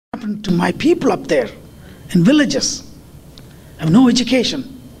happened to my people up there in villages? Have no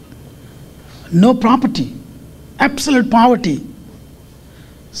education, no property, absolute poverty.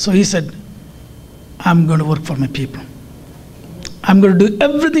 So he said, I'm going to work for my people. I'm going to do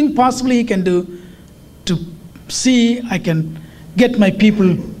everything possibly he can do to see I can get my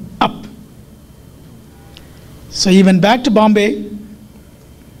people up. So he went back to Bombay.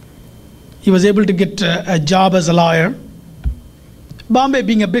 He was able to get a job as a lawyer. Bombay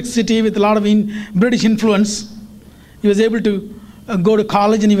being a big city with a lot of British influence, he was able to go to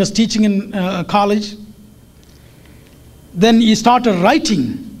college, and he was teaching in college. Then he started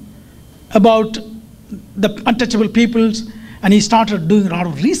writing about the untouchable peoples, and he started doing a lot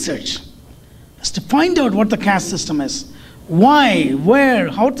of research as to find out what the caste system is. Why, where,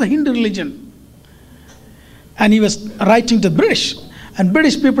 how's the Hindu religion? And he was writing to the British. And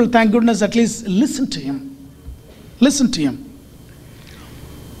British people, thank goodness, at least listened to him. Listened to him.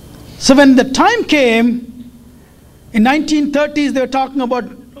 So when the time came, in 1930s, they were talking about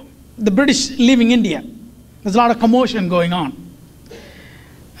the British leaving India. There's a lot of commotion going on.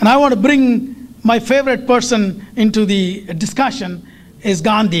 And I want to bring my favorite person into the discussion is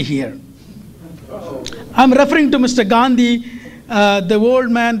Gandhi here. I'm referring to Mr. Gandhi, the old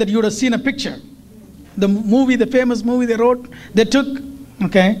man that you would have seen a picture. The movie, the famous movie they wrote, they took,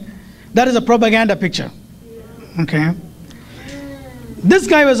 okay? That is a propaganda picture, okay? This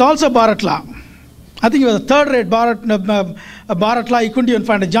guy was also Bharatla. I think he was a third-rate Bharatla. He couldn't even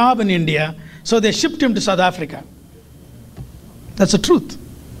find a job in India, so they shipped him to South Africa. That's the truth.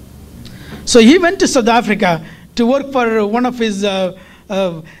 So he went to South Africa to work for one of his...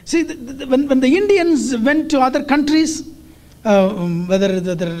 see, when the Indians went to other countries, whether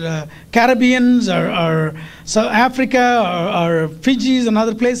they're Caribbeans or South Africa or Fijis and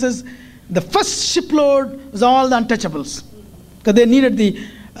other places, the first shipload was all the untouchables. Because they needed the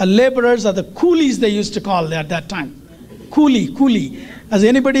laborers or the coolies, they used to call at that time. Coolie. As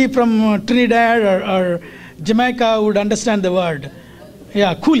anybody from Trinidad or Jamaica would understand the word.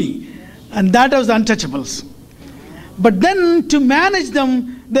 Yeah, coolie. And that was the untouchables. But then to manage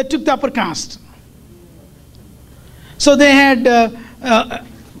them, they took the upper caste. So they had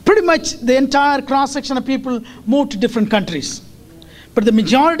pretty much the entire cross-section of people moved to different countries. But the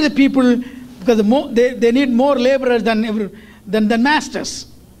majority of the people, because they need more laborers than masters.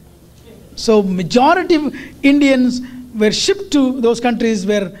 So majority of Indians were shipped to those countries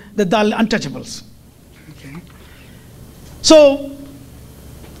where the untouchables. Okay. So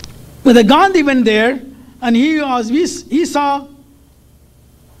when the Gandhi went there, and he saw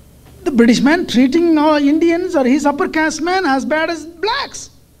the British man treating Indians or his upper caste men as bad as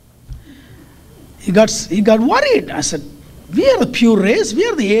blacks. He got worried. I said, we are the pure race, we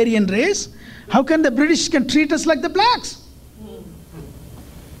are the Aryan race. How can the British can treat us like the blacks?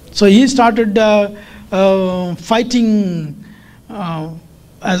 So he started fighting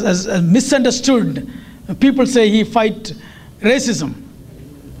as misunderstood. People say he fight racism.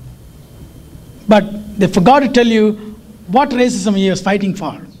 But they forgot to tell you what racism he was fighting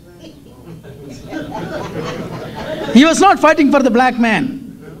for. He was not fighting for the black man.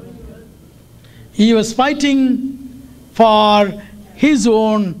 He was fighting for his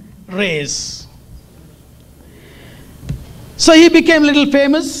own race. So he became a little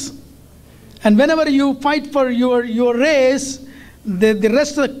famous. And whenever you fight for your race, the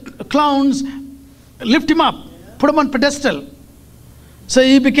rest of the clowns lift him up, put him on pedestal. So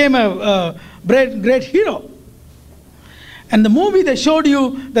he became a great hero. And the movie they showed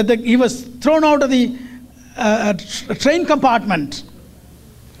you that he was thrown out of the train compartment.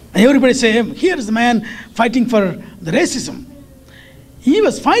 And everybody say, here is the man fighting for the racism. He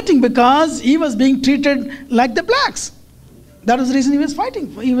was fighting because he was being treated like the blacks. That was the reason he was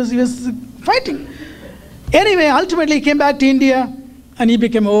fighting. He was fighting. Anyway, ultimately he came back to India and he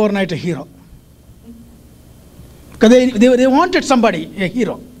became overnight a hero. Because they wanted somebody, a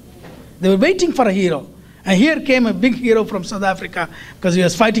hero. They were waiting for a hero. And here came a big hero from South Africa because he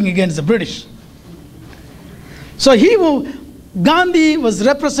was fighting against the British. So Gandhi was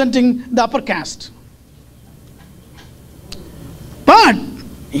representing the upper caste. But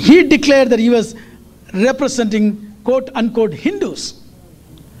he declared that he was representing quote-unquote Hindus,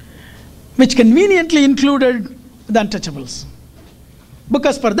 which conveniently included the untouchables.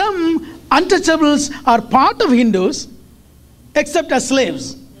 Because for them, untouchables are part of Hindus, except as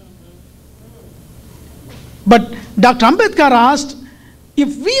slaves. But Dr. Ambedkar asked,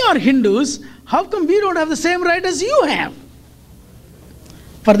 if we are Hindus, how come we don't have the same right as you have?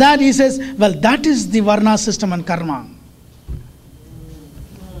 For that he says, well, that is the Varna system and karma.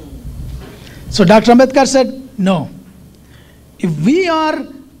 So Dr. Ambedkar said, no. If we are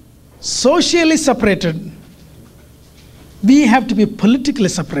socially separated, we have to be politically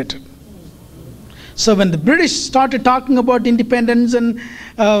separated. So when the British started talking about independence and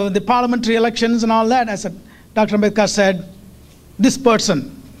the parliamentary elections and all that, I said, Dr. Ambedkar said, this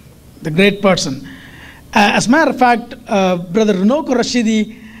person, the great person. As a matter of fact, Brother Runoko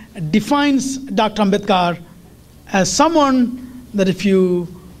Rashidi defines Dr. Ambedkar as someone that if you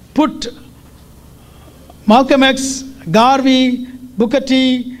put Malcolm X, Garvey, Booker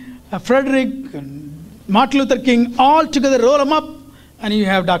T, Frederick, Martin Luther King, all together, roll them up, and you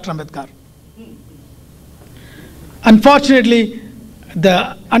have Dr. Ambedkar. Unfortunately,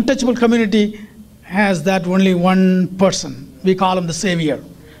 the untouchable community has that only one person. We call him the savior,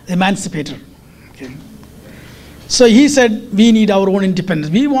 the emancipator. Okay. So he said, we need our own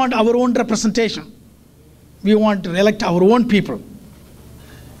independence. We want our own representation. We want to elect our own people.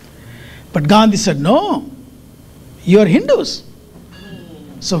 But Gandhi said, no, you are Hindus.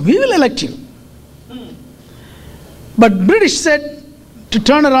 So we will elect you. But British said, to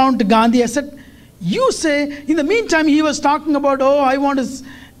turn around to Gandhi, I said, you say, in the meantime, he was talking about, oh, I want to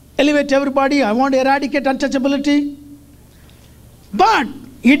elevate everybody, I want to eradicate untouchability. But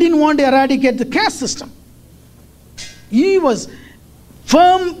he didn't want to eradicate the caste system. He was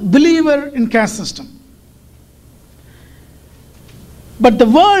firm believer in caste system. But the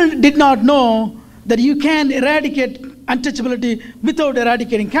world did not know that you can eradicate untouchability without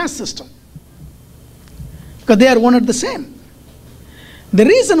eradicating caste system. Because they are one and the same. The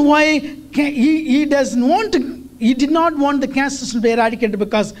reason why he did not want the caste system to be eradicated,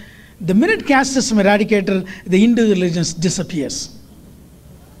 because the minute caste system eradicated, the Hindu religion disappears.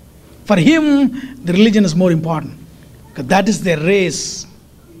 For him, the religion is more important, because that is their race.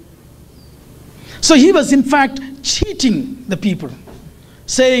 So he was in fact cheating the people,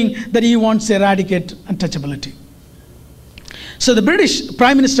 saying that he wants to eradicate untouchability. So the British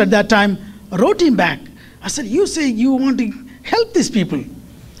Prime Minister at that time wrote him back. I said, you say you want to help these people.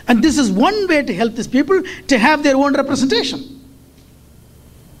 And this is one way to help these people, to have their own representation.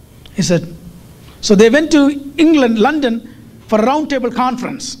 He said, so they went to England, London, for a roundtable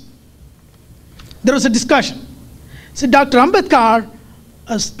conference. There was a discussion. He said, Dr. Ambedkar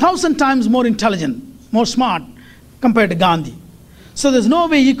is 1,000 times more intelligent, more smart compared to Gandhi. So there's no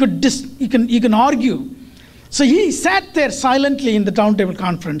way he can argue. So he sat there silently in the roundtable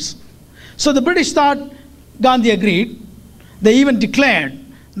conference. So the British thought Gandhi agreed. They even declared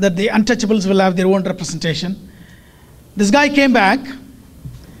that the untouchables will have their own representation. This guy came back.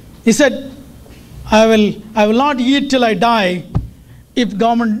 He said, I will not eat till I die if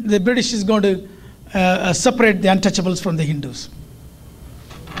the British is going to separate the untouchables from the Hindus.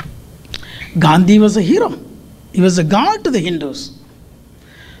 Gandhi was a hero. He was a god to the Hindus.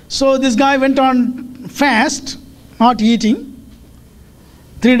 So this guy went on fast, not eating.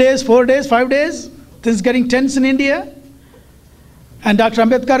 3 days, 4 days, 5 days. Things getting tense in India. And Dr.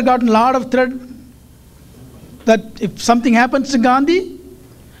 Ambedkar got a lot of threat that if something happens to Gandhi,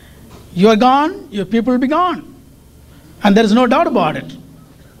 you are gone, your people will be gone. And there is no doubt about it.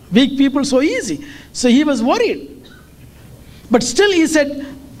 Weak people so easy. So he was worried. But still he said,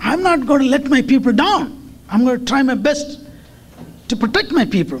 I'm not going to let my people down. I'm going to try my best to protect my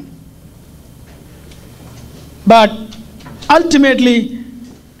people. But ultimately,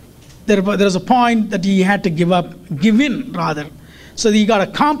 there was a point that he had to give in rather. So he got a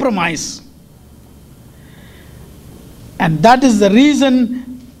compromise. And that is the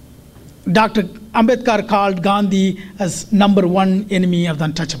reason Dr. Ambedkar called Gandhi as #1 enemy of the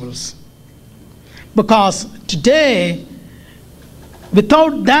untouchables. Because today,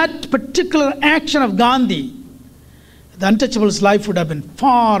 without that particular action of Gandhi, the untouchables' life would have been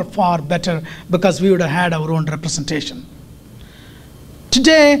far, far better, because we would have had our own representation.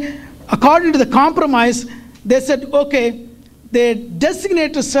 Today, according to the compromise, they said, okay, they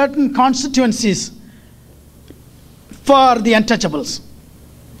designated certain constituencies for the untouchables,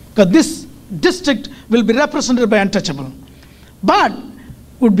 because this district will be represented by untouchable, but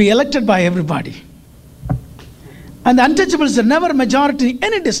would be elected by everybody. And the untouchables are never a majority in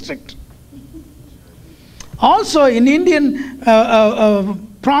any district. Also, in Indian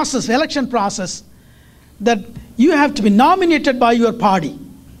process, election process, that you have to be nominated by your party.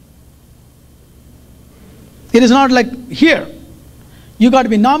 It is not like here. You got to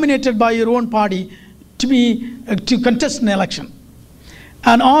be nominated by your own party to contest an election.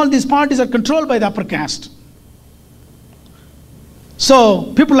 And all these parties are controlled by the upper caste.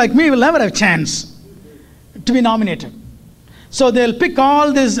 So people like me will never have a chance to be nominated. So they'll pick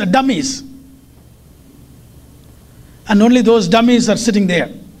all these dummies. And only those dummies are sitting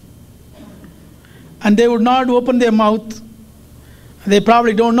there. And they would not open their mouth. They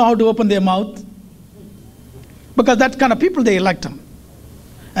probably don't know how to open their mouth, because that kind of people, they elect him.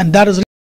 And that is